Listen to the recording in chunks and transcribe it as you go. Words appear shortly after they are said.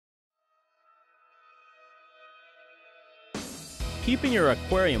Keeping your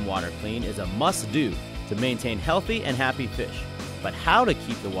aquarium water clean is a must-do to maintain healthy and happy fish. But how to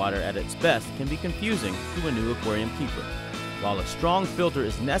keep the water at its best can be confusing to a new aquarium keeper. While a strong filter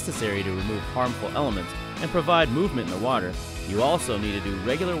is necessary to remove harmful elements and provide movement in the water, you also need to do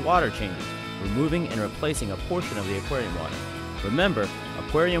regular water changes, removing and replacing a portion of the aquarium water. Remember,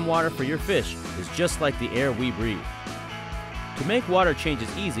 aquarium water for your fish is just like the air we breathe. To make water changes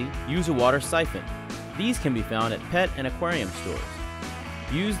easy, use a water siphon. These can be found at pet and aquarium stores.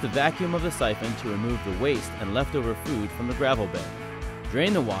 Use the vacuum of the siphon to remove the waste and leftover food from the gravel bed.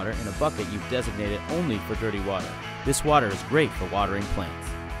 Drain the water in a bucket you've designated only for dirty water. This water is great for watering plants.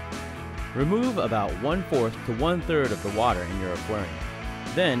 Remove about 1/4 to 1/3 of the water in your aquarium.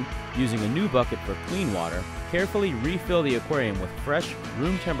 Then, using a new bucket for clean water, carefully refill the aquarium with fresh,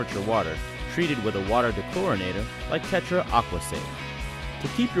 room temperature water treated with a water dechlorinator like Tetra Aqua Save. To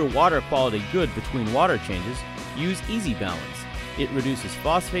keep your water quality good between water changes, use Easy Balance. It reduces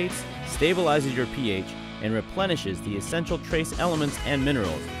phosphates, stabilizes your pH, and replenishes the essential trace elements and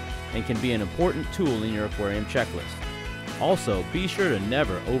minerals, and can be an important tool in your aquarium checklist. Also, be sure to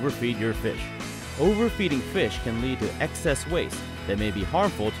never overfeed your fish. Overfeeding fish can lead to excess waste that may be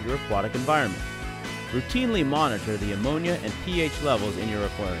harmful to your aquatic environment. Routinely monitor the ammonia and pH levels in your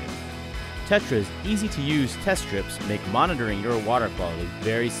aquarium. Tetra's easy-to-use test strips make monitoring your water quality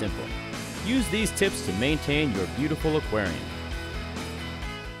very simple. Use these tips to maintain your beautiful aquarium.